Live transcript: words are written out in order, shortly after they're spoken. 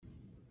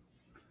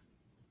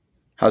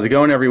How's it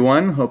going,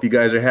 everyone? Hope you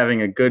guys are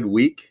having a good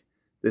week.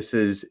 This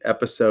is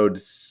episode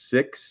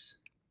 6.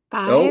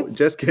 5. Oh,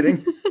 just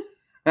kidding.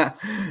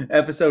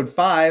 Episode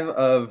 5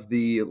 of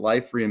the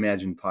Life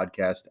Reimagined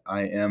podcast.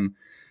 I am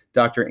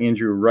Dr.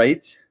 Andrew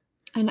Wright.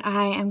 And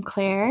I am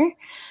Claire.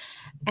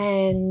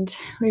 And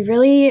we've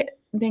really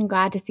been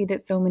glad to see that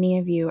so many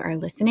of you are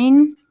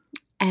listening.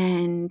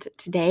 And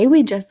today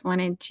we just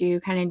wanted to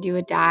kind of do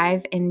a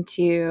dive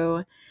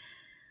into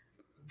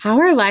how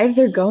our lives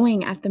are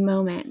going at the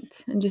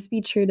moment and just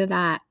be true to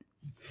that.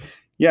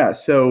 Yeah,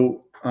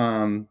 so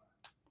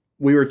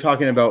we were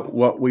talking about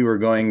what we were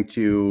going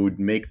to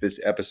make this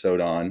episode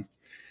on.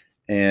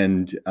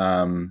 And,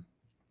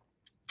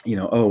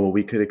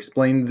 we could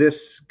explain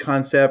this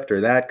concept or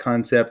that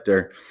concept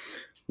or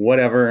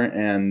whatever.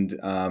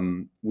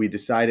 And we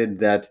decided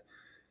that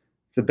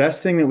the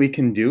best thing that we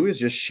can do is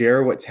just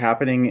share what's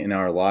happening in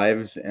our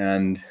lives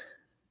and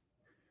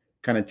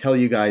kind of tell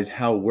you guys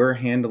how we're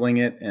handling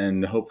it.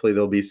 And hopefully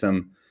there'll be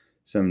some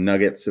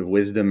nuggets of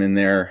wisdom in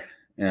there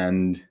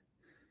and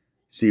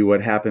see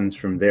what happens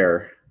from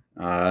there.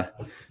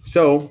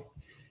 So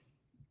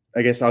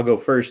I guess I'll go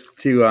first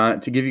to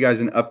give you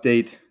guys an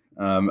update.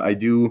 I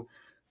do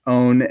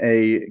own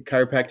a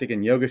chiropractic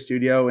and yoga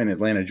studio in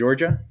Atlanta,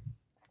 Georgia.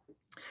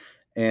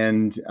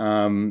 And,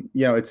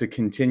 it's a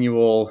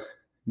continual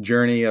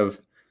journey of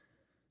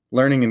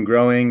learning and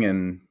growing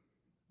and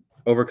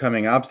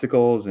overcoming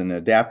obstacles and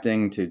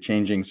adapting to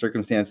changing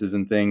circumstances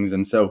and things.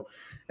 And so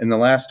in the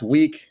last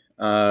week,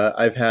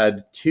 I've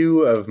had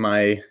 2 of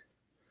my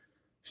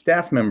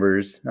staff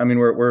members. I mean,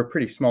 we're a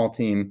pretty small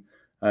team.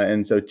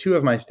 And so 2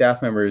 of my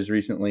staff members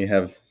recently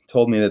have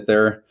told me that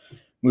they're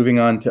moving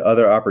on to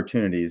other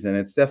opportunities. And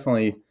it's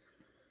definitely,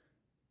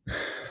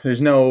 there's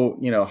no,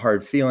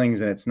 hard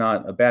feelings, and it's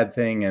not a bad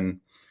thing.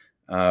 And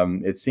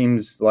it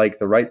seems like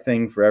the right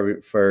thing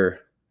for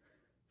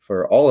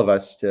all of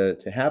us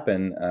to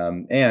happen.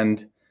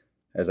 And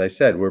as I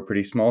said, we're a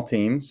pretty small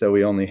team. So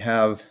we only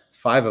have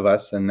 5 of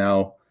us, and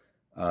now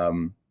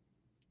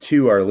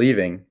 2 are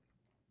leaving.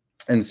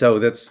 And so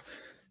that's,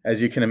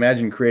 as you can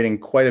imagine, creating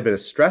quite a bit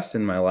of stress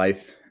in my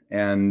life.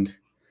 And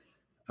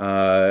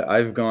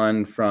I've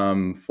gone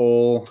from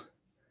full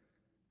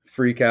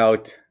freak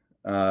out,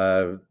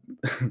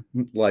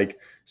 like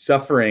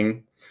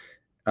suffering.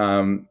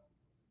 And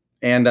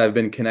I've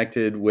been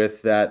connected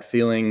with that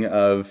feeling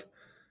of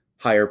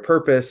higher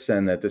purpose,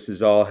 and that this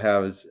is all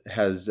has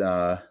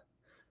a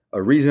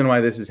reason why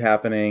this is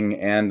happening.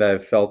 And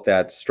I've felt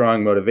that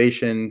strong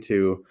motivation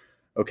to,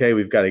 okay,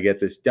 we've got to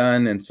get this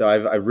done. And so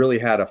I've really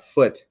had a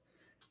foot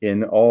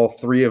in all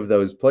 3 of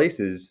those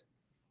places.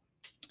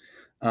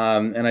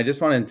 And I just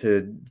wanted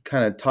to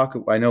kind of talk.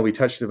 I know we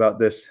touch on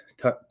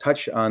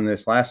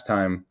this last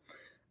time,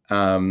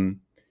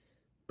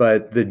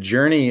 but the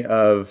journey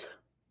of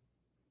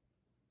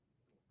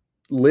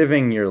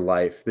living your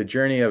life, the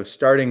journey of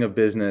starting a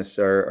business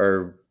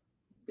or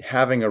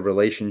having a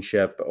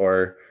relationship,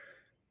 or,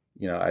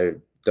 I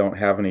don't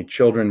have any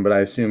children, but I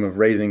assume of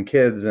raising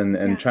kids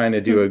and trying to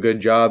do a good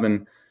job.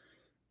 And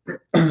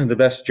the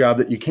best job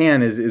that you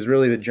can is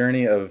really the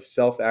journey of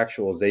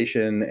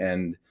self-actualization.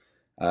 And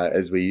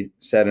as we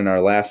said in our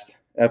last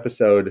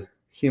episode,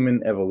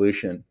 human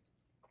evolution.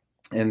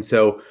 And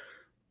so,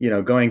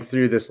 going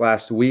through this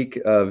last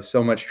week of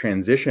so much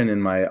transition in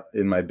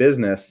my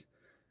business,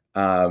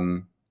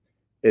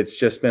 it's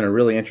just been a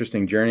really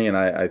interesting journey, and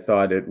I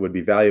thought it would be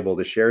valuable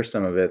to share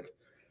some of it.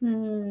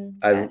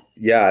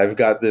 I've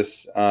got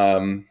this,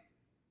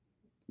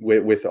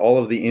 with all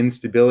of the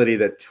instability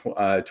that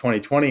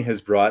 2020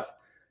 has brought.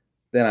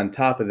 Then on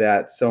top of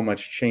that, so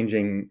much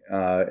changing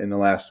in the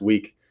last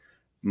week,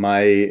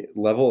 my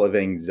level of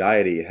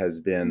anxiety has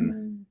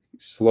been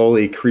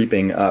slowly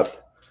creeping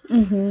up.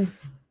 Mm-hmm.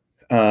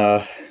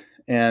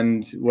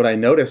 And what I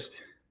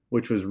noticed,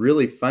 which was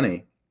really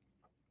funny,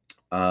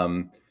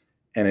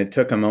 and it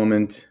took a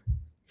moment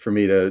for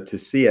me to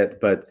see it,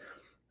 but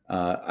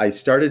I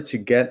started to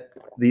get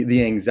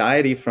the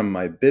anxiety from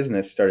my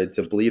business started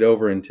to bleed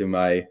over into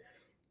my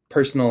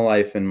personal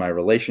life and my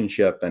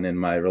relationship, and in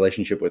my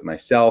relationship with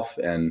myself.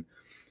 And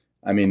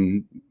I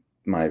mean,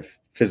 my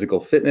physical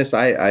fitness,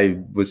 I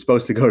was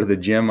supposed to go to the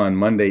gym on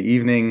Monday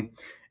evening,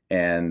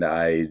 and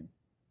I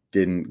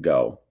didn't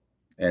go.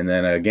 And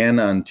then again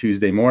on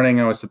Tuesday morning,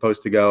 I was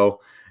supposed to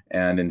go.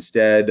 And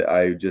instead,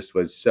 I just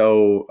was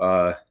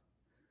so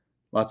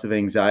lots of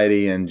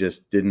anxiety and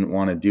just didn't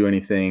want to do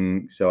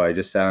anything. So I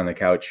just sat on the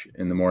couch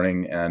in the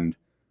morning and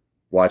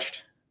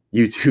watched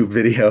YouTube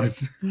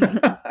videos.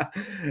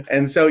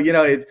 And so,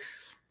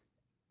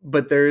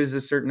 but there is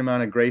a certain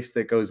amount of grace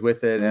that goes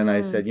with it. And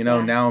I said,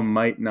 now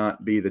might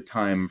not be the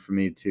time for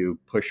me to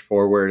push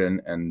forward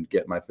and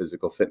get my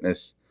physical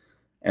fitness.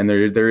 And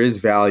there is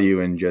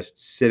value in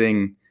just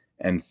sitting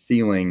and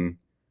feeling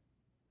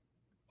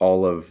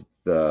all of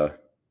the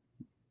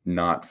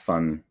not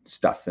fun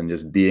stuff and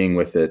just being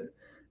with it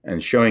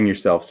and showing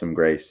yourself some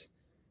grace.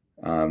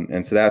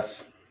 And so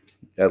that's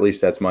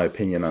my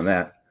opinion on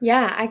that.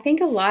 Yeah, I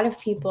think a lot of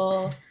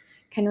people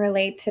can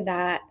relate to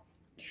that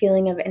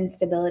feeling of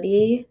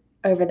instability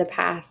over the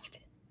past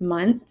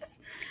months,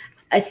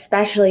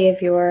 especially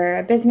if you're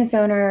a business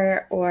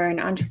owner or an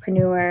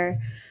entrepreneur.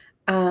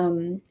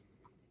 And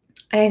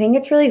I think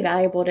it's really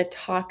valuable to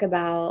talk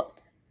about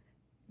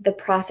the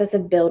process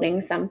of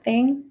building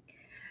something.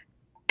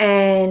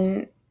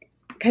 And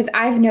because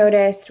I've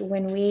noticed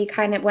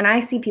when I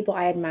see people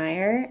I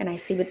admire and I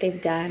see what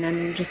they've done,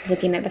 I'm just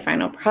looking at the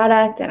final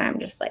product and I'm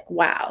just like,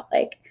 wow,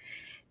 like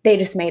they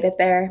just made it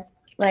there.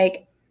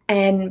 Like,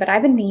 but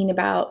I've been thinking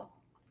about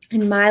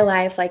in my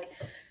life, like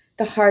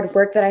the hard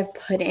work that I've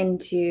put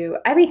into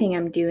everything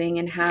I'm doing,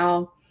 and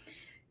how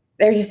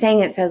there's a saying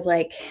that says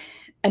like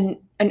an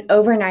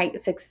overnight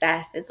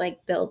success is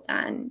like built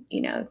on,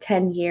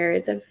 10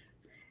 years of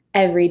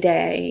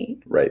everyday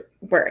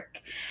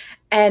work.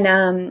 And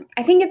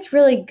I think it's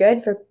really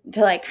good to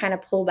like kind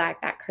of pull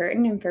back that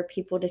curtain and for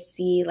people to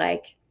see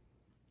like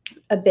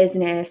a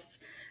business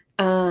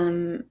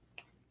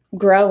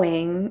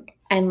growing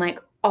and like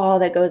all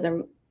that goes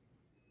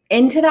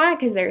into that,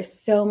 because there's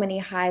so many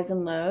highs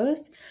and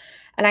lows.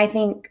 And I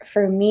think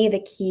for me,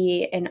 the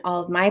key in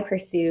all of my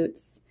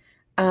pursuits,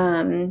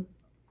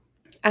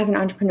 as an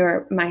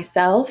entrepreneur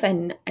myself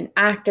and an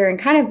actor and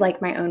kind of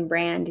like my own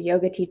brand,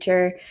 yoga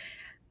teacher,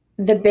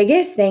 the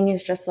biggest thing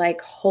is just like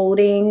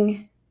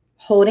holding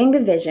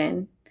the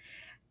vision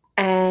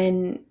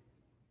and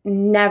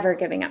never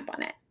giving up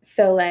on it.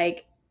 So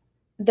like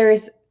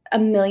there's a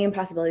million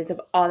possibilities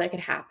of all that could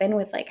happen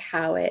with like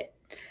how it,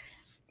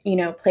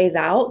 plays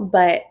out,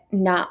 but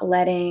not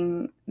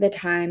letting the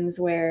times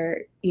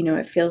where,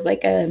 it feels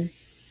like a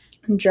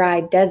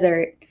dry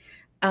desert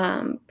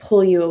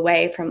pull you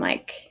away from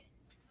like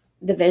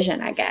the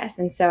vision, I guess.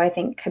 And so I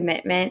think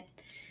commitment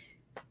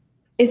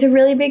is a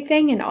really big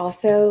thing, and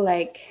also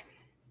like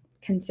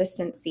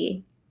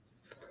consistency.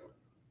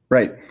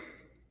 Right.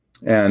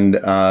 And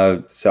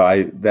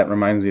that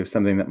reminds me of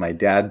something that my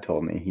dad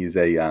told me. He's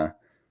a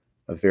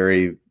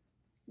very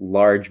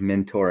large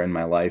mentor in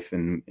my life,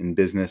 in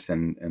business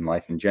and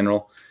life in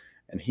general.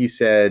 And he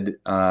said,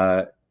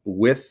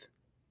 with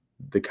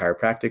the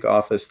chiropractic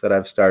office that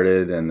I've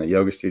started and the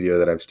yoga studio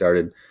that I've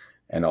started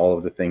and all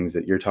of the things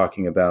that you're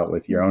talking about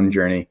with your own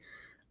journey,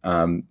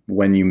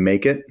 when you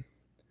make it,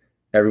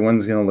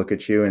 everyone's going to look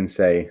at you and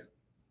say,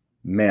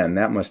 man,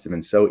 that must have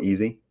been so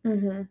easy.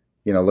 Mm-hmm.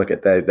 Look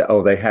at that.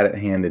 Oh, they had it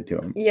handed to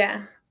them.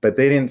 Yeah. But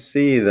they didn't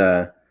see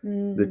the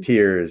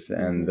tears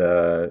and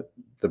the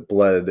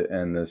blood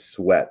and the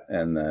sweat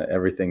and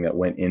everything that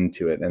went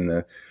into it, and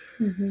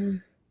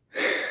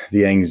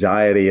the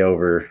anxiety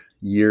over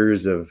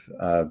years of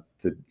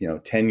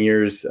 10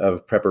 years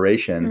of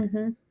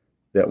preparation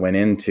that went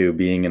into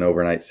being an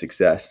overnight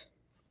success.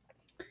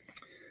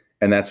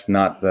 And that's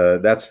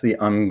the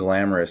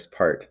unglamorous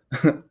part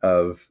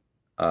of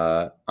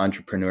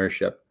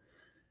entrepreneurship.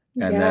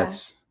 And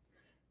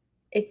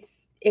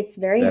it's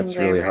very unglamorous.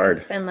 Really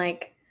hard. And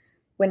like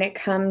when it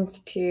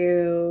comes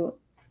to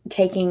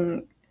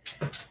taking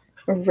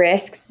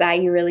risks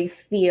that you really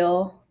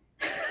feel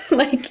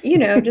like,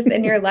 just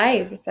in your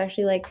life,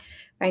 especially like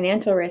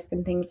financial risk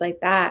and things like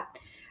that.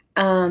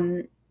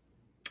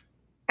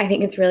 I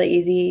think it's really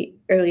easy,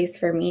 or at least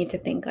for me, to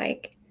think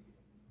like,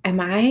 am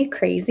I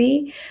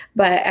crazy?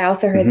 But I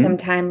also heard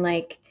sometime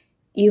like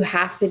you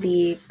have to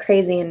be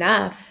crazy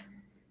enough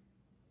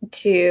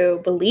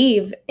to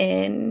believe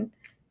in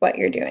what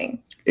you're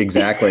doing.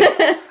 Exactly.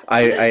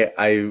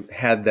 I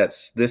had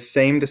this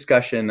same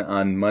discussion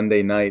on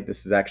Monday night.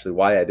 This is actually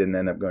why I didn't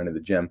end up going to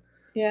the gym.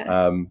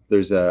 Yeah.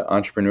 There's an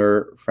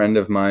entrepreneur friend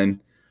of mine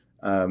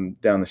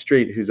down the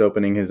street who's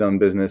opening his own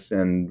business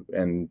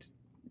and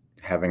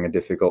having a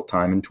difficult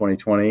time in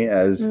 2020,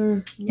 as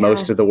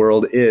most of the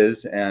world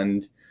is.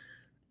 And,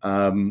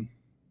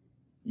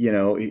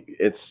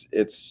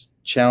 it's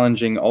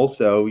challenging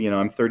also.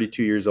 I'm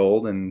 32 years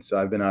old, and so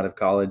I've been out of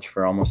college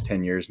for almost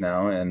 10 years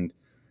now. And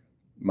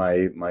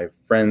my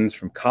friends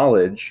from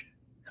college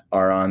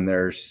are on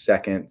their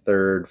second,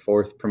 third,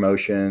 fourth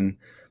promotion.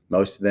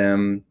 Most of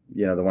them,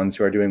 the ones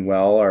who are doing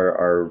well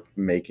are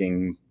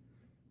making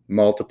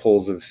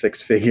multiples of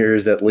six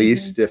figures at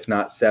least, if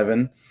not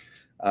seven,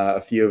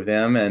 a few of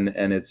them.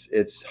 And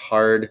it's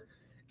hard,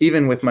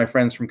 even with my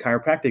friends from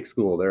chiropractic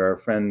school. There are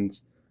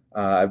friends,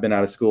 I've been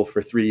out of school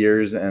for 3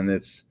 years, and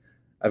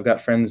I've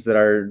got friends that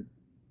are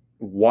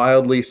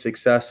wildly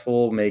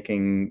successful,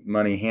 making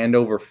money hand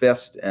over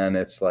fist. And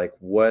it's like,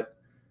 what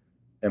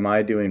am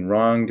I doing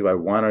wrong? Do I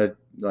want to,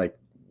 like,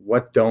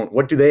 what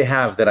do they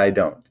have that I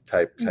don't,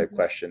 type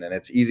question. And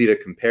it's easy to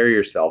compare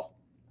yourself.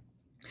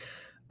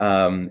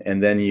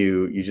 And then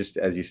you just,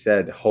 as you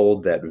said,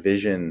 hold that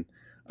vision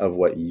of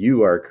what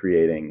you are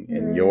creating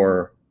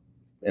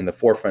in the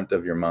forefront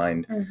of your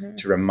mind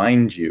to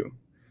remind you.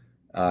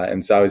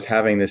 And so I was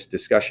having this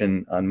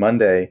discussion on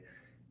Monday,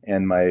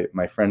 and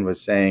my friend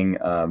was saying,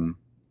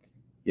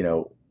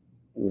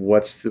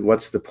 what's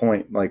the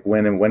point? Like,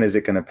 when is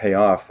it going to pay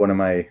off? What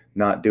am I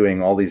not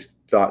doing? All these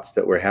thoughts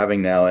that we're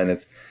having now.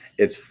 And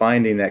it's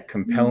finding that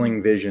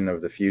compelling vision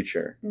of the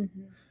future.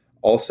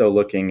 Also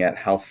looking at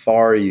how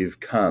far you've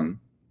come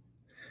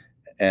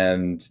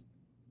and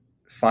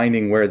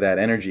finding where that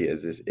energy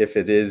is if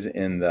it is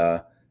in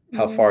the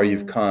how far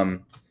you've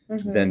come,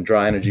 then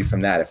draw energy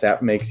from that. If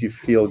that makes you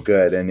feel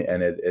good and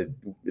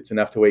it's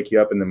enough to wake you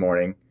up in the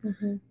morning,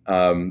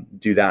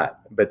 do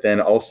that. But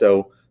then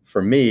also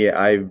for me,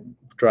 I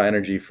draw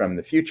energy from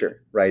the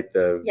future, right?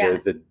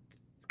 The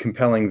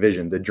compelling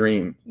vision, the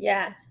dream.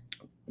 Yeah.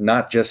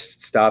 Not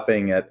just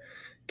stopping at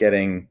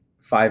getting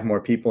 5 more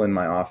people in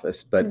my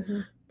office,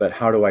 but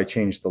how do I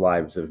change the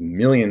lives of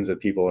millions of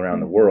people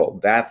around the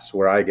world? That's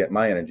where I get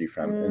my energy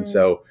from. And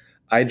so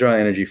I draw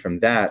energy from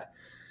that.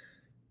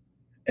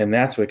 And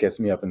that's what gets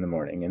me up in the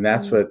morning. And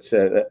that's what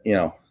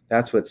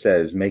that's what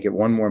says, make it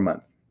one more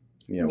month,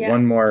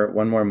 one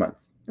more month.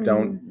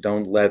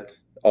 Don't let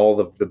all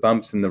the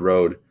bumps in the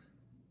road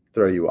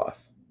throw you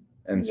off.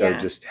 And so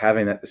just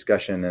having that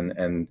discussion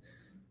and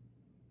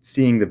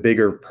seeing the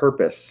bigger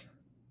purpose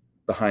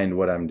behind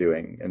what I'm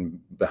doing and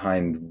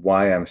behind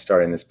why I'm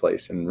starting this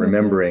place, and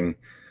remembering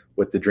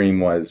what the dream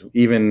was,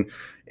 even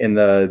in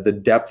the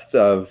depths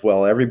of,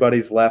 well,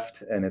 everybody's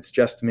left and it's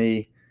just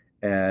me,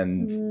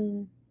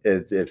 and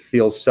it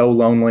feels so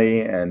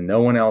lonely and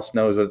no one else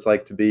knows what it's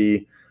like to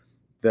be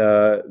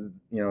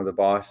the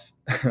boss,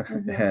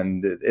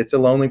 and it's a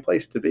lonely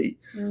place to be.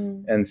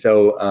 And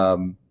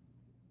so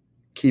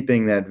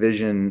keeping that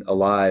vision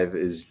alive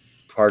is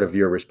part of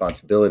your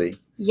responsibility.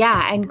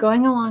 Yeah, and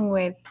going along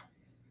with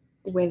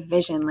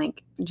vision,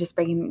 like just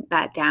breaking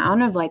that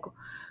down of like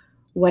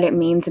what it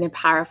means in a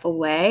powerful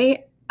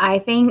way. I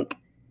think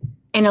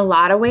in a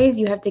lot of ways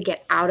you have to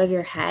get out of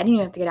your head and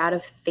you have to get out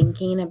of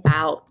thinking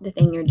about the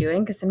thing you're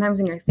doing, because sometimes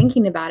when you're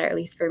thinking about it, at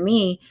least for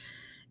me,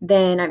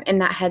 then I'm in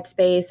that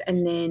headspace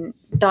and then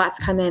thoughts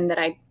come in that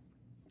I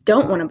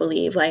don't want to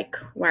believe, like,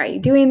 why are you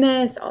doing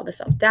this? All the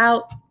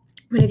self-doubt.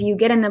 But if you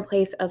get in the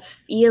place of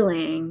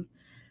feeling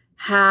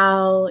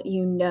how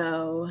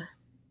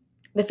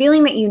the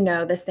feeling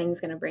that this thing's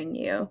going to bring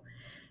you,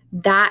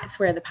 that's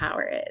where the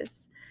power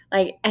is.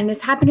 Like, and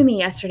this happened to me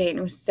yesterday and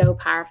it was so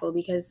powerful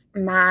because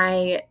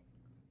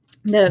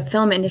the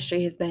film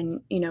industry has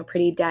been,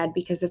 pretty dead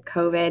because of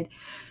COVID.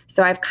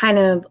 So I've kind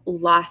of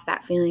lost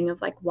that feeling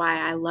of like why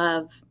I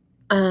love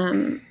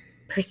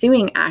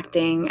pursuing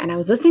acting. And I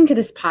was listening to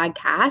this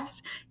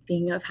podcast,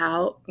 speaking of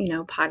how,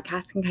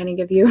 podcasts can kind of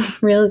give you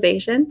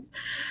realizations.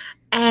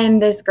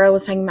 And this girl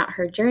was talking about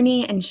her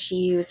journey, and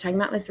she was talking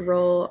about this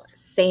role,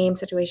 same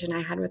situation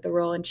I had with the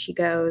role. And she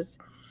goes,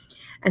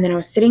 and then I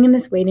was sitting in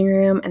this waiting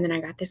room, and then I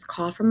got this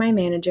call from my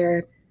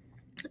manager,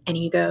 and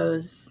he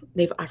goes,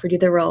 they've offered you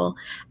the role.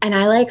 And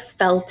I like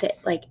felt it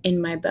like in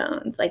my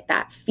bones, like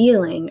that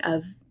feeling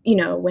of,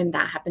 when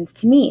that happens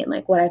to me and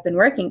like what I've been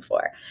working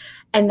for.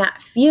 And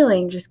that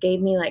feeling just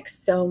gave me like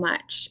so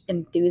much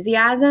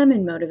enthusiasm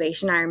and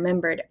motivation. I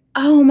remembered,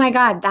 oh my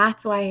God,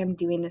 that's why I'm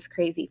doing this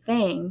crazy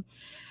thing.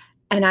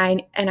 And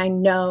I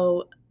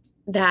know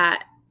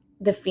that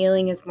the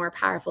feeling is more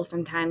powerful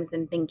sometimes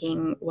than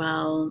thinking,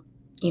 well,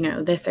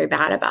 this or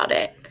that about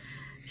it.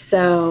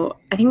 So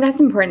I think that's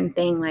an important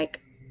thing, like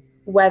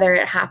whether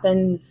it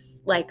happens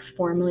like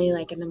formally,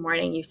 like in the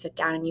morning, you sit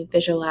down and you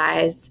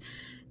visualize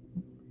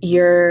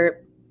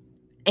your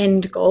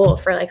end goal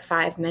for like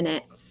 5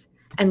 minutes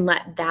and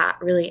let that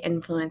really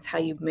influence how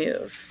you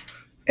move.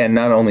 And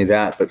not only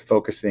that, but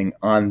focusing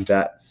on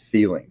that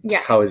feeling.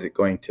 Yeah. How is it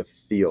going to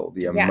feel,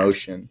 the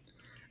emotion,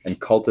 and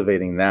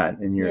cultivating that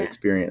in your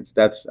experience.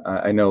 That's,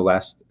 I know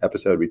last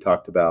episode we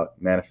talked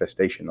about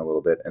manifestation a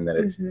little bit, and that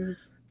it's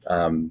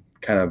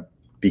kind of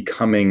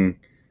becoming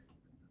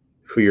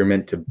who you're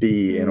meant to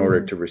be in order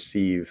to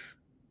receive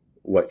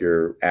what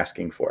you're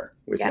asking for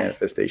with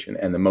manifestation.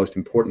 And the most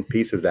important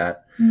piece of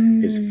that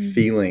is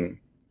feeling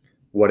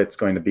what it's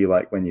going to be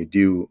like when you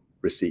do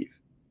receive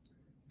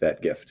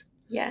that gift.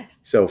 Yes.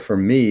 So for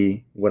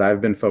me, what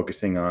I've been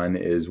focusing on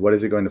is, what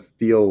is it going to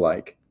feel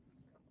like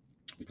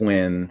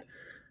when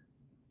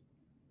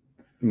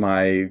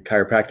my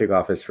chiropractic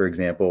office, for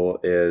example,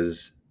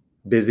 is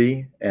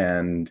busy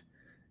and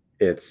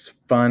it's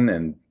fun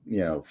and,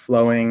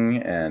 flowing,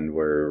 and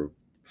we're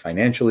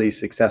financially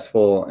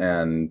successful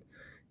and,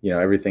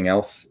 everything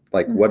else.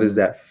 Like, what does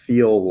that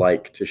feel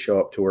like to show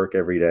up to work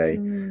every day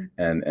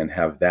and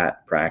have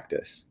that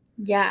practice?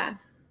 Yeah.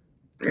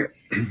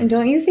 And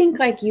don't you think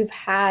like you've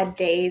had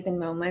days and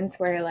moments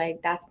where like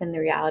that's been the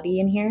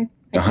reality in here?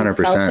 Like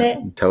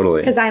 100%.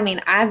 Totally. Because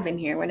I've been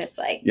here when it's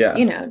like,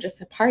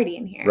 just a party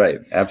in here. Right.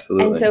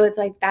 Absolutely. And so it's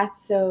like,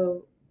 that's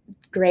so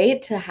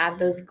great to have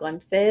those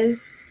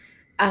glimpses.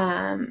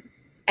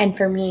 And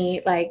for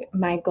me, like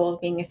my goal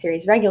of being a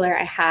series regular,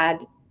 I had,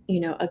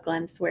 a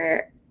glimpse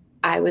where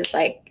I was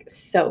like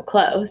so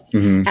close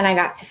and I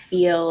got to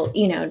feel,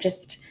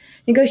 just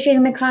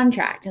negotiating the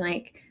contract and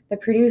like the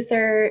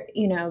producer,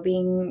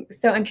 being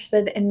so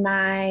interested in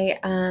my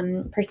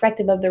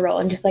perspective of the role,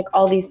 and just like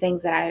all these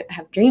things that I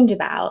have dreamed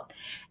about.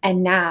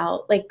 And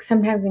now, like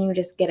sometimes when you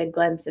just get a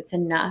glimpse, it's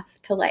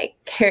enough to like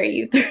carry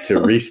you through. To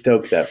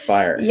restoke that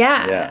fire.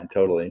 Yeah. Yeah,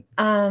 totally.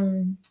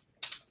 And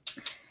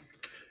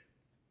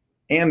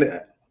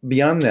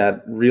beyond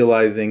that,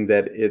 realizing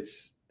that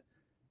it's,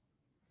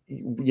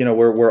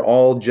 we're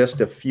all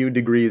just a few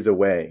degrees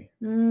away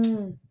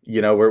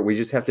where we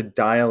just have to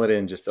dial it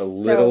in just a So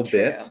little true.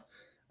 bit.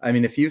 I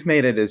mean, if you've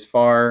made it as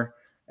far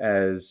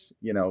as,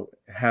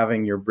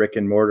 having your brick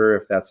and mortar,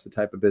 if that's the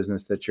type of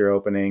business that you're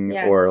opening,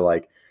 Yeah. or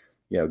like,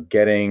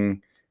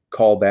 getting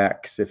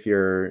callbacks, if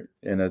you're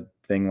in a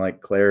thing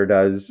like Claire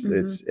does,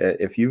 Mhm.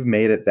 if you've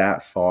made it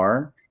that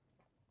far,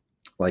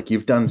 like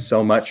you've done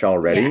so much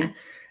already, Yeah.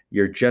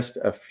 you're just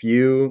a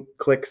few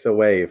clicks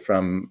away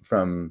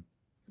from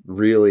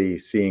really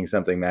seeing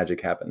something magic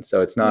happen.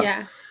 So it's not,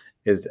 Yeah.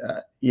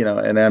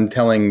 and I'm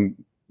telling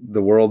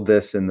the world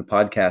this in the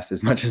podcast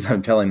as much as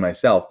I'm telling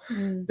myself,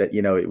 that,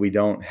 we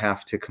don't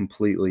have to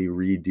completely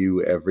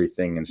redo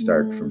everything and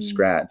start from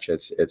scratch.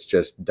 It's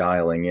just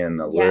dialing in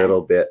a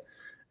little bit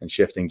and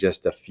shifting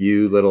just a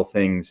few little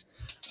things.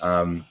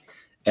 And,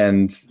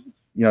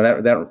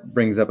 that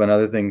brings up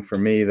another thing for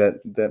me,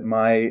 that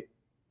my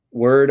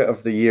word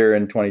of the year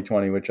in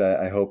 2020, which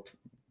I hope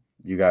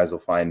you guys will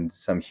find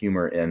some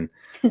humor in,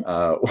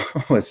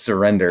 was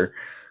surrender.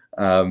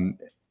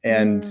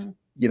 And,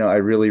 I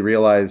really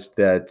realized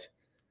that,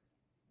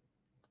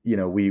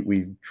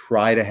 we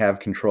try to have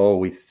control.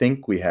 We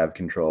think we have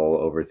control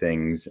over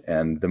things.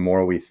 And the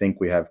more we think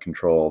we have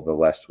control, the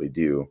less we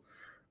do.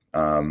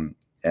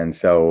 And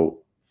so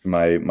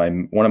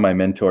one of my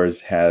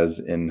mentors has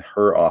in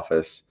her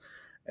office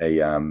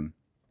a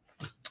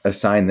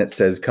sign that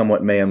says, "Come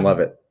what may and love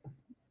it."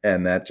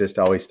 And that just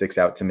always sticks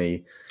out to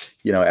me,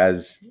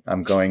 as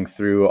I'm going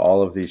through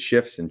all of these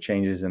shifts and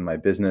changes in my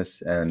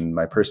business and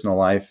my personal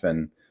life,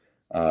 and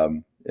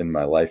in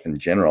my life in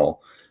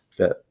general,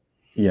 that,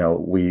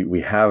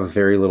 we have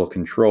very little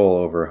control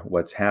over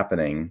what's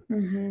happening.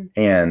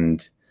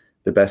 And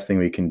the best thing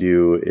we can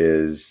do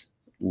is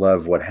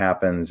love what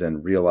happens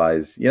and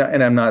realize,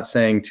 and I'm not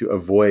saying to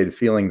avoid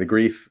feeling the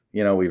grief.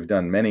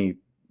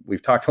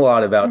 We've talked a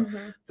lot about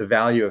the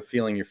value of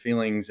feeling your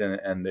feelings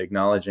and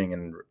acknowledging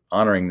and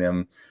honoring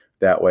them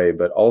that way.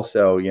 But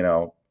also,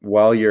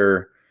 while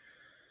you're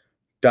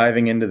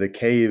diving into the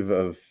cave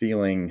of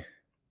feeling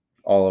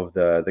all of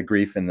the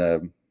grief and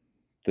the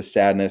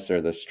sadness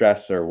or the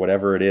stress or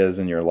whatever it is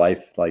in your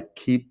life, like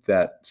keep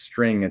that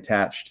string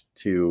attached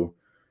to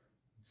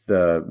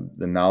the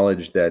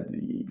knowledge that,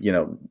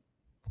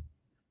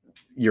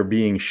 you're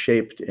being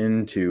shaped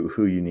into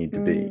who you need to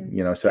be,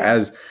 so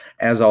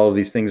as all of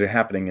these things are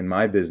happening in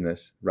my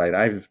business, right?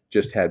 I've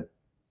just had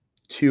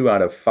 2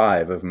 out of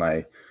 5 of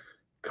my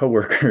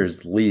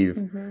coworkers leave,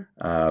 in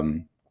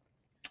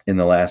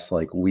the last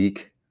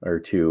week or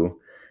 2.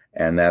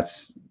 And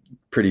that's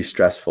pretty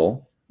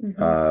stressful.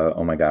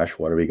 Oh my gosh,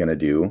 what are we going to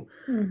do?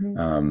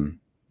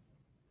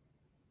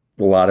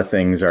 A lot of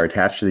things are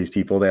attached to these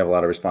people. They have a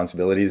lot of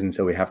responsibilities. And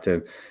so we have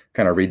to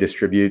kind of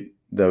redistribute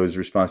those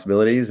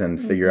responsibilities and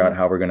figure out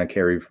how we're going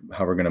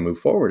to move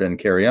forward and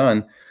carry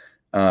on.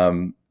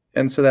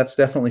 And so that's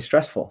definitely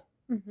stressful,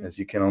 as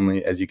you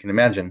can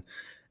imagine.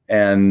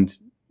 And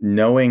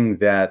knowing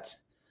that,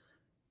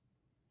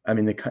 I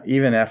mean,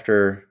 even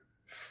after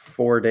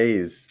 4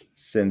 days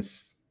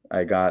since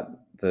I got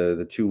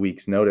the 2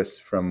 weeks notice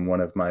from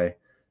one of my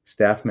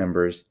staff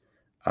members,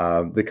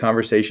 the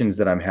conversations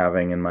that I'm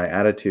having and my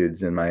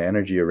attitudes and my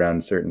energy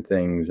around certain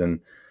things, and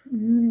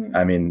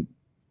I mean,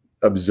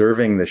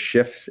 observing the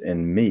shifts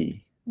in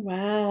me.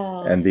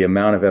 Wow. And the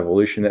amount of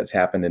evolution that's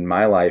happened in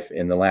my life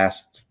in the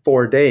last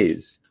 4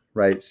 days,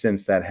 right,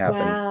 since that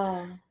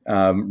happened.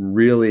 Wow.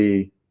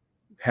 Really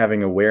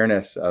having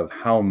awareness of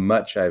how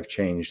much I've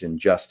changed in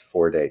just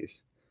 4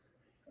 days.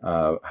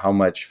 How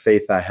much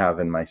faith I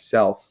have in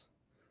myself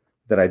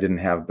that I didn't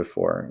have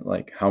before.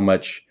 Like how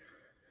much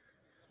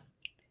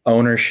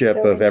ownership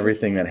of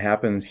everything that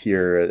happens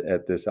here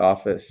at this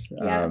office.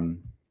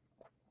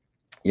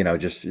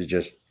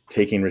 Just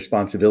taking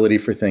responsibility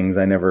for things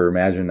I never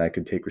imagined I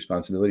could take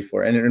responsibility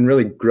for, and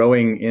really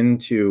growing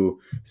into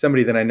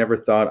somebody that I never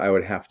thought I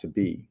would have to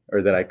be,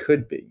 or that I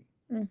could be,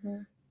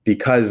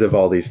 because of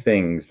all these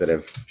things that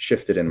have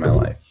shifted in my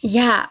life.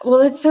 Yeah.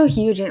 Well, it's so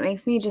huge. And it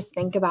makes me just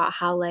think about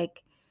how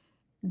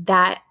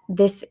that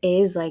this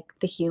is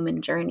the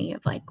human journey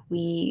of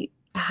we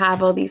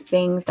have all these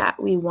things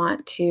that we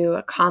want to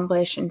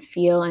accomplish and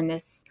feel in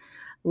this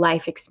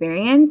life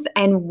experience.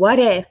 And what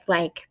if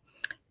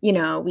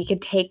we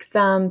could take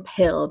some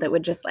pill that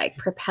would just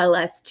propel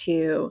us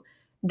to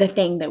the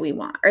thing that we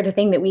want, or the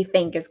thing that we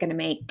think is going to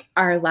make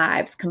our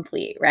lives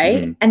complete.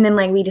 Right. And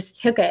then we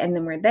just took it, and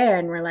then we're there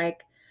and we're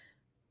like,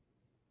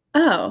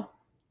 oh,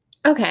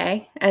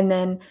 okay. And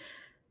then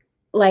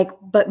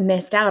but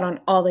missed out on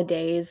all the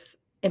days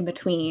in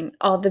between,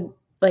 all the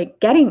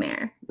getting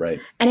there. Right.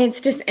 And it's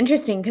just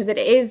interesting because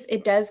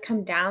it does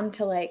come down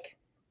to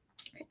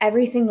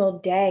every single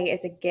day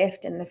is a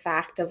gift, in the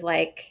fact of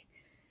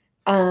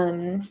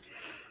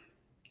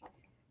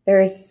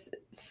there's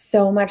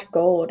so much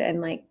gold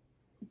and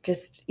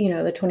just,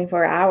 the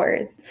 24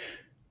 hours.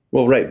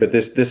 Well, right. But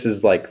this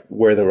is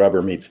where the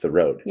rubber meets the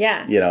road.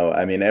 Yeah.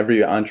 I mean,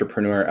 every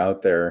entrepreneur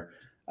out there,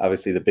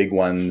 obviously the big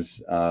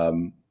ones,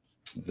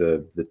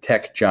 the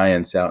tech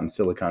giants out in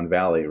Silicon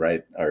Valley,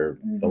 right? Or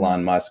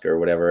Elon Musk or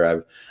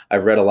whatever.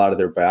 I've read a lot of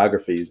their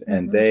biographies,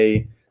 and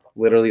they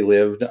literally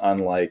lived on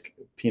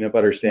peanut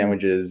butter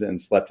sandwiches and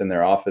slept in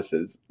their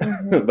offices.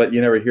 Mhm. But you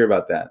never hear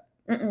about that.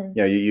 Mm-mm.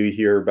 You know, you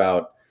hear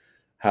about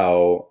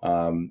how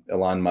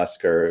Elon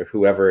Musk or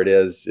whoever it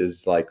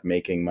is like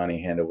making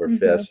money hand over Mhm.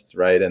 fist,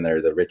 right? And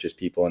they're the richest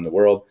people in the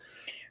world.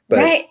 But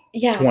Right.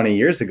 Yeah. 20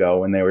 years ago,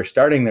 when they were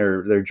starting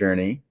their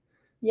journey,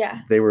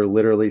 Yeah. they were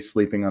literally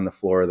sleeping on the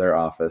floor of their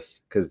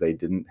office because they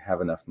didn't have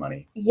enough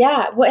money.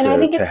 Yeah. Well, and I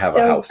think to it's have a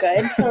so house.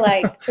 good to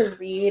like to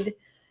read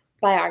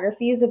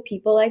biographies of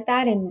people like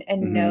that and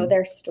know Mhm.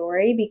 their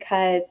story,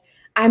 because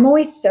I'm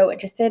always so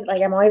interested.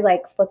 Like I'm always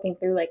like flipping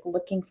through, like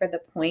looking for the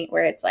point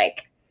where it's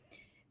like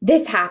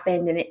this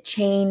happened and it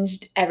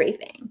changed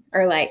everything,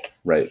 or like,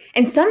 Right.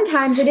 and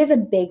sometimes it is a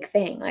big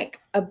thing, like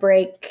a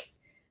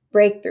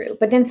breakthrough,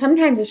 but then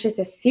sometimes it's just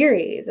a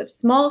series of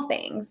small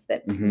things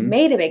that Mhm.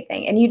 made a big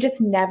thing, and you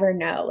just never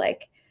know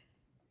like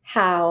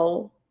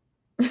how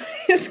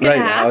it's gonna Right.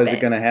 happen. How is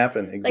it going to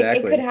happen? Like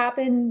Exactly. it could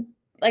happen,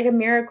 like a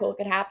miracle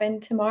could happen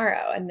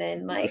tomorrow, and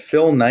then like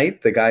Phil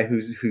Knight, the guy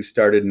who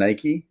started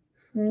Nike,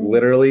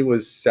 literally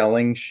was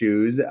selling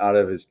shoes out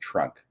of his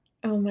trunk.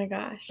 Oh my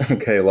gosh.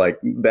 Okay, like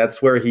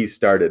that's where he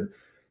started.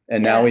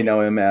 And now Yeah. we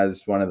know him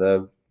as one of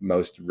the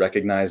most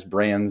recognized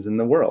brands in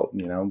the world,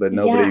 you know, but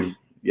nobody,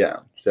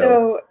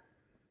 So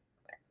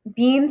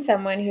being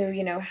someone who,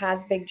 you know,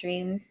 has big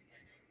dreams,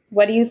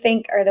 what do you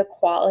think are the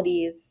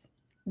qualities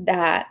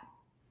that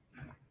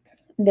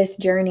this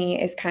journey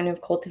is kind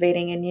of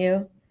cultivating in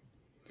you?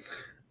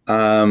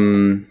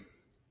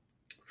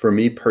 For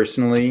me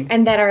personally,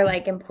 And that are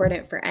like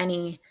important for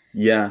any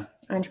yeah,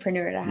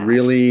 entrepreneur to have.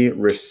 really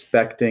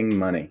respecting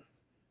money.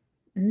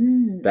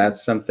 Mm.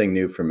 That's something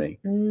new for me.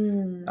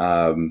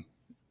 Mm.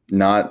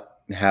 Not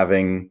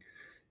having,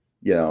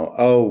 you know,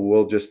 oh,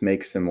 we'll just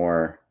make some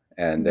more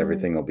and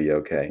everything will be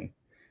okay.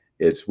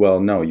 It's, well,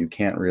 no, you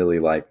can't really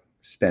like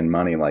spend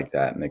money like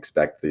that and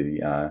expect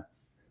the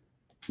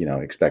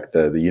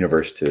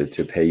universe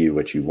to pay you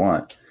what you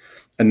want.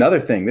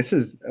 Another thing, this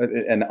is,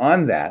 and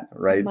on that,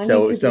 right? Money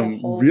So could be a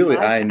whole really,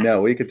 I podcast.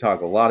 know we could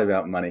talk a lot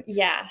about money.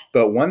 Yeah.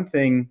 But one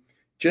thing,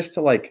 just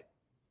to like,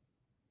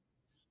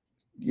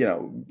 you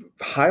know,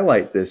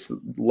 highlight this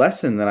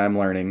lesson that I'm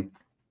learning,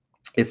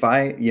 if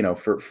I, you know,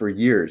 for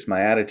years,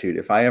 my attitude,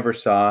 if I ever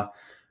saw,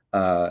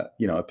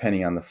 you know, a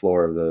penny on the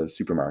floor of the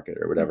supermarket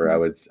or whatever, I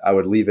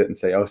would leave it and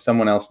say, oh,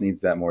 someone else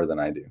needs that more than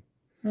I do.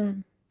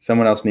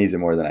 Someone else needs it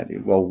more than I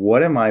do. Well,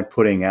 what am I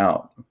putting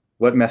out?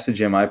 What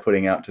message am I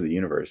putting out to the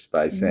universe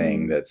by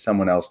saying that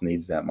someone else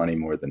needs that money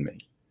more than me?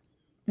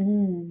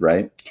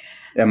 Right?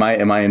 Am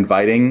I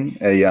inviting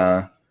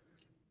an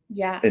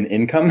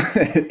income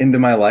into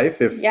my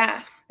life?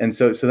 And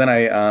so then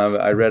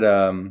I read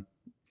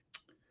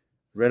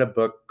a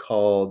book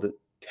called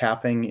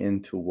Tapping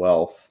into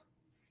Wealth,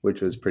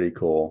 which was pretty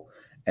cool,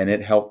 and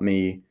it helped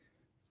me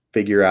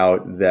figure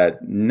out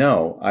that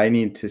no, I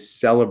need to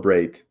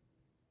celebrate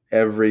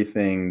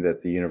everything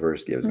that the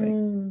universe gives me.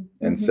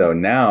 And so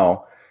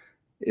now,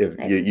 if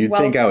you'd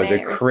think I was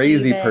a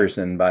crazy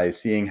person by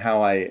seeing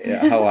how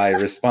I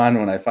respond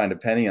when I find a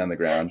penny on the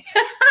ground.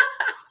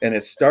 And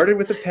it started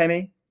with a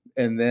penny,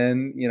 and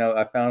then, you know,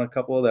 I found a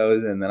couple of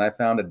those, and then I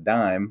found a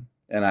dime,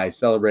 and I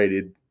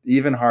celebrated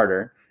even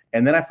harder.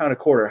 And then I found a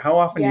quarter. How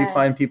often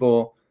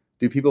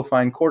do people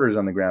find quarters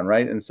on the ground,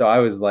 right? And so I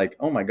was like,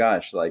 oh my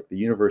gosh, like the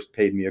universe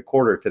paid me a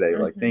quarter today.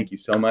 Like, thank you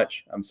so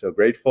much. I'm so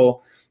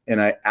grateful.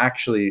 And I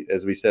actually,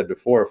 as we said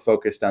before,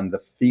 focused on the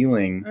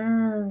feeling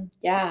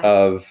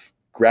of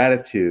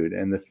gratitude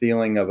and the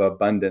feeling of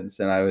abundance.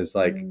 And I was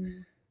like,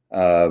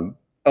 oh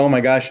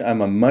my gosh,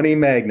 I'm a money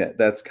magnet.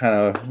 That's kind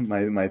of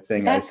my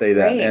thing. That's I say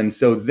great. That. And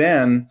so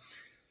then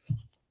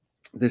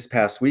this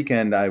past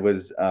weekend, I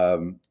was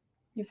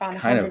you found a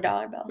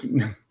 $100 bill.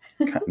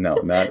 No,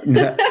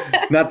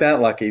 not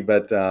that lucky,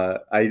 but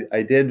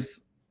I did.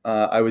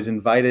 I was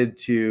invited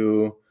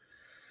to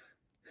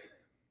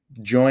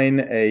join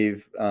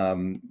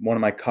one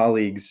of my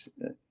colleagues,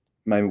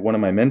 one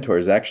of my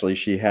mentors. Actually,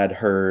 she had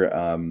her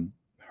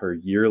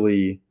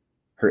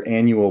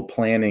annual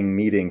planning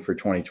meeting for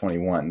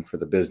 2021 for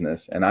the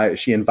business, and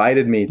she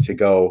invited me to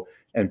go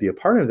and be a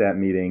part of that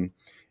meeting,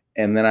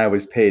 and then I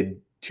was paid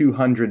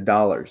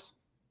 $200.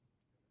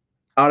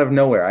 Out of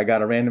nowhere, I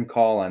got a random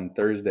call on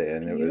Thursday,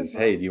 and it was,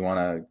 hey, do you want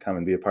to come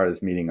and be a part of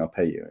this meeting? I'll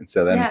pay you. And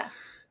so then,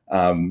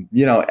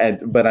 you know,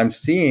 but I'm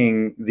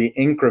seeing the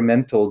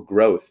incremental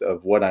growth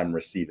of what I'm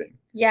receiving.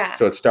 Yeah.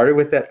 So it started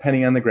with that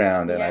penny on the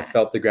ground, and I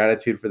felt the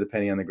gratitude for the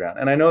penny on the ground.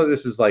 And I know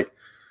this is like,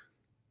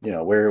 you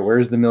know,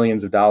 where's the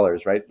millions of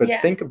dollars, right? But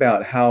think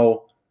about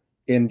how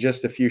in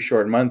just a few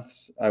short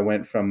months, I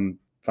went from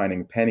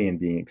finding a penny and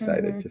being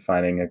excited to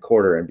finding a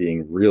quarter and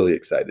being really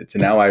excited to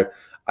now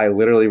I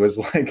literally was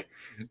like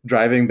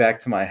driving back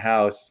to my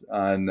house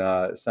on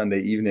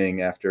Sunday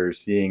evening after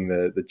seeing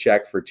the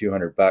check for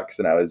 $200,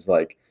 and I was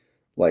like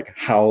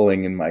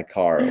howling in my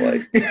car,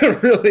 like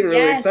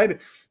really excited.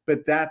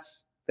 But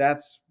that's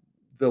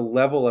the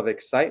level of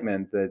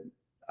excitement that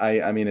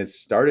I mean, it's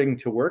starting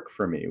to work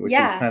for me, which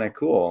is kind of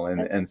cool.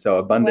 And so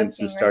abundance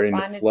is starting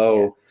to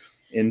flow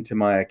into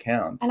my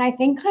account. And I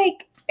think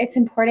like it's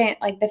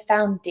important, like the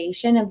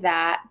foundation of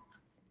that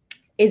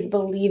is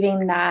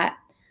believing that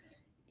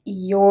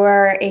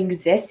your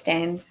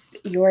existence,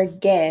 your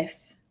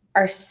gifts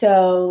are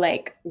so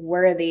like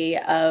worthy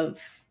of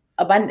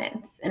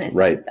abundance in a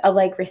sense of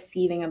like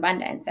receiving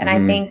abundance. And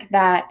I think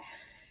that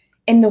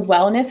in the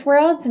wellness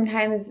world,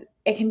 sometimes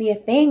it can be a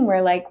thing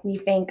where like we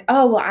think,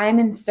 oh, well, I'm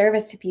in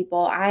service to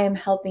people. I am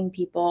helping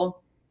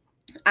people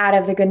out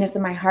of the goodness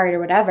of my heart or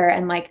whatever.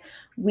 And like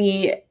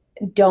we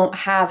don't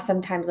have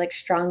sometimes like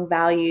strong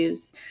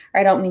values, or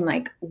I don't mean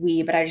like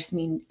we, but I just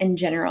mean in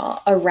general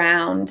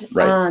around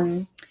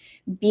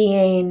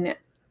being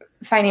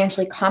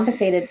financially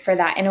compensated for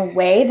that in a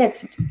way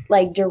that's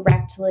like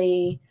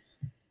directly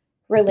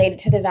related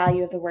to the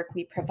value of the work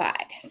we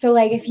provide. So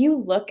like if you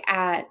look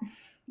at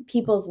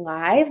people's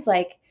lives,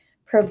 like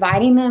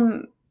providing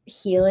them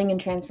healing and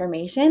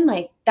transformation,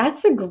 like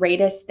that's the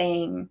greatest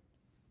thing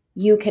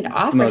you could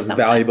offer. It's the most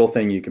valuable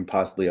thing you can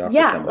possibly offer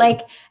somebody.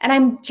 Like, and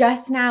I'm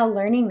just now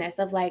learning this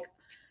of like,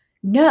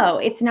 no,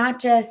 it's not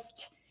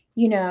just,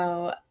 you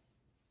know,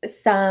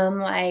 some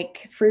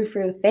like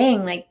frou-frou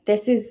thing. Like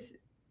this is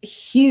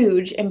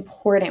huge,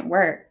 important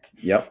work.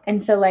 Yep.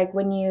 And so like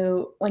when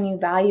you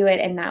value it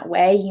in that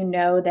way, you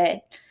know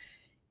that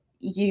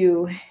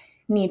you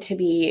need to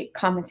be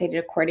compensated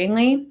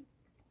accordingly.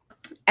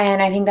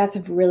 And I think that's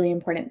a really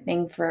important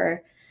thing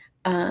for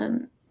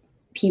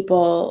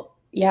people,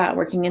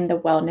 working in the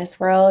wellness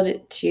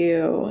world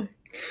to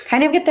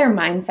kind of get their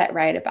mindset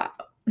right about.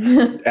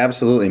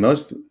 Absolutely.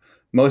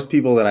 Most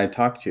people that I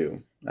talk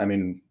to, I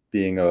mean,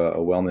 being a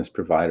wellness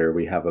provider,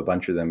 we have a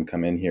bunch of them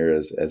come in here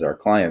as our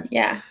clients.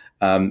 Yeah.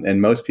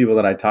 And most people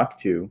that I talk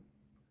to,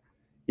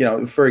 you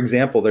know, for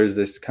example, there's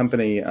this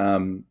company,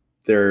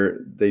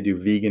 they do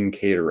vegan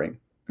catering.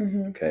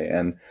 Mm-hmm. Okay.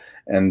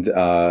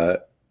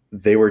 And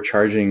they were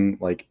charging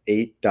like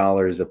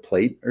 $8 a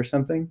plate or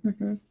something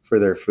for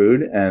their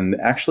food, and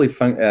actually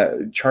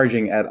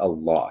charging at a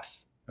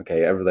loss.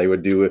 Okay. They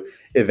would do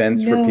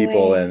events for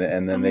people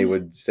and then they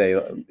would say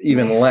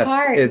even less.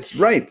 It's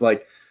right.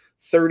 Like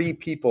 30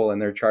 people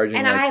and they're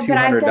charging like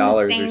 $200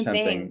 or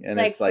something. And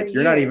it's like,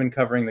 you're not even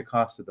covering the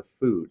cost of the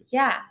food.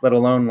 Yeah. Let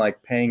alone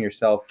like paying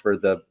yourself for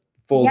the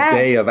full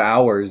day of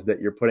hours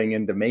that you're putting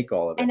in to make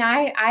all of it. And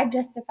I've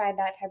justified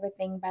that type of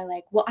thing by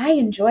like, well, I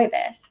enjoy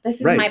this. This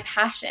is my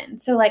passion.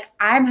 So like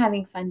I'm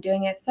having fun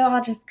doing it. So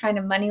I'll just kind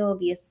of, money will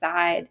be a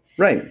side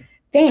thing.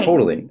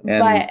 Totally.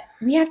 But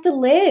we have to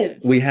live.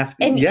 We have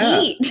to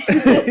eat.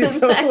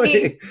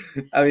 Totally.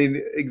 Like, I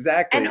mean,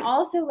 exactly. And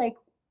also like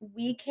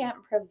we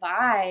can't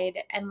provide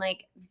and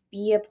like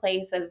be a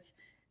place of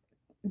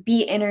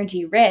be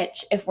energy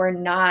rich if we're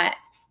not,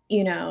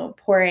 you know,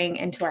 pouring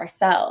into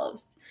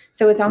ourselves.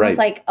 So it's almost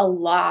like a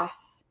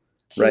loss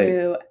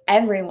to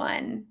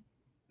everyone.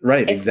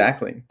 Right.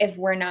 Exactly. If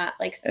we're not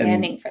like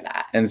standing for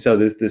that. And so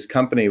this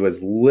company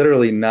was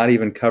literally not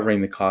even covering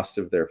the cost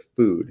of their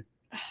food.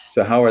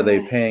 So how are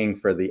they paying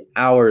for the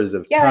hours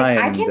of time? Like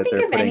I can't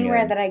think of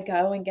anywhere that I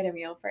go and get a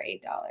meal for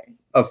 $8.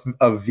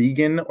 A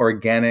vegan,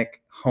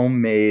 organic,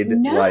 homemade,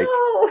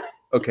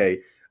 okay.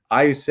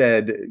 I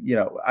said, you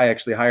know, I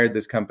actually hired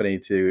this company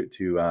to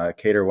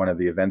cater one of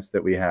the events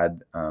that we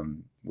had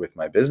with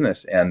my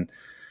business. And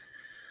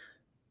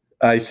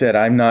I said,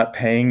 I'm not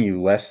paying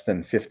you less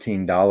than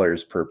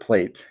 $15 per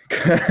plate.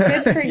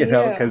 Good for you.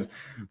 know, because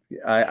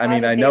I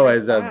mean, I know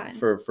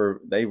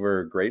they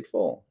were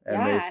grateful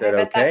and they said,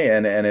 okay.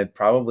 And it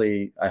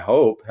probably, I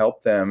hope,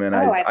 helped them. And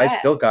I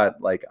still got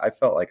I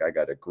felt like I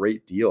got a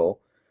great deal.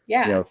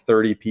 Yeah. You know,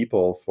 30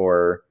 people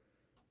for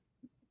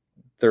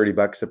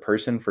 $30 a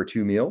person for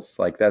 2 meals.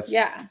 Like that's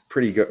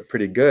pretty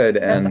good.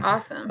 That's and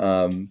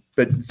awesome.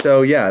 But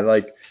so,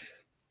 like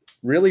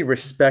really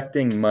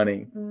respecting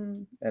money.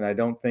 And I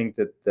don't think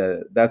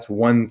that's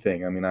one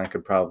thing. I mean, I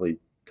could probably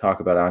talk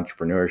about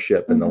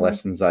entrepreneurship and the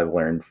lessons I've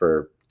learned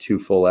for 2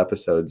 full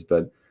episodes,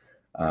 but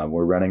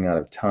we're running out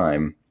of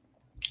time.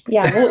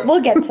 Yeah,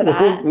 we'll get to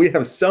that. We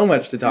have so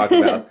much to talk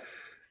about.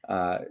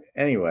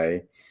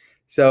 Anyway,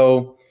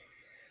 so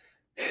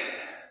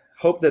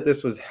hope that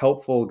this was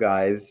helpful,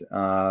 guys.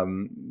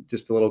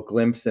 Just a little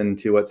glimpse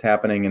into what's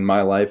happening in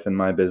my life and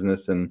my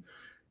business and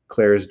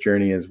Claire's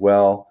journey as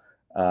well.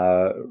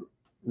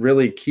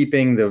 Really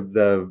keeping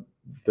the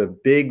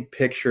big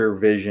picture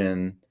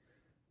vision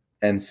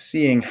and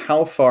seeing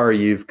how far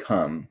you've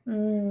come,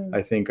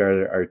 I think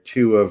are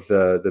 2 of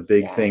the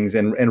big things,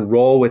 and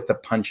roll with the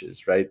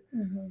punches, right?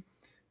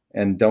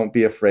 And don't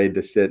be afraid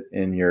to sit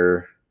in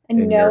your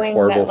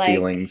horrible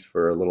feelings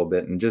for a little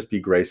bit and just be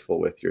graceful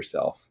with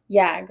yourself.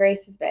 Yeah,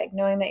 grace is big,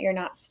 knowing that you're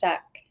not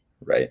stuck.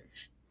 Right.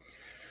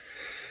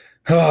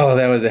 Oh,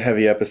 that was a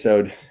heavy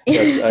episode. But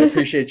I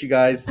appreciate you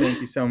guys.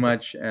 Thank you so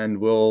much. And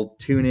we'll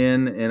tune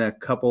in a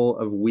couple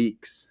of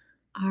weeks.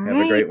 All right.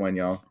 Have a great one,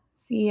 y'all.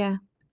 See ya.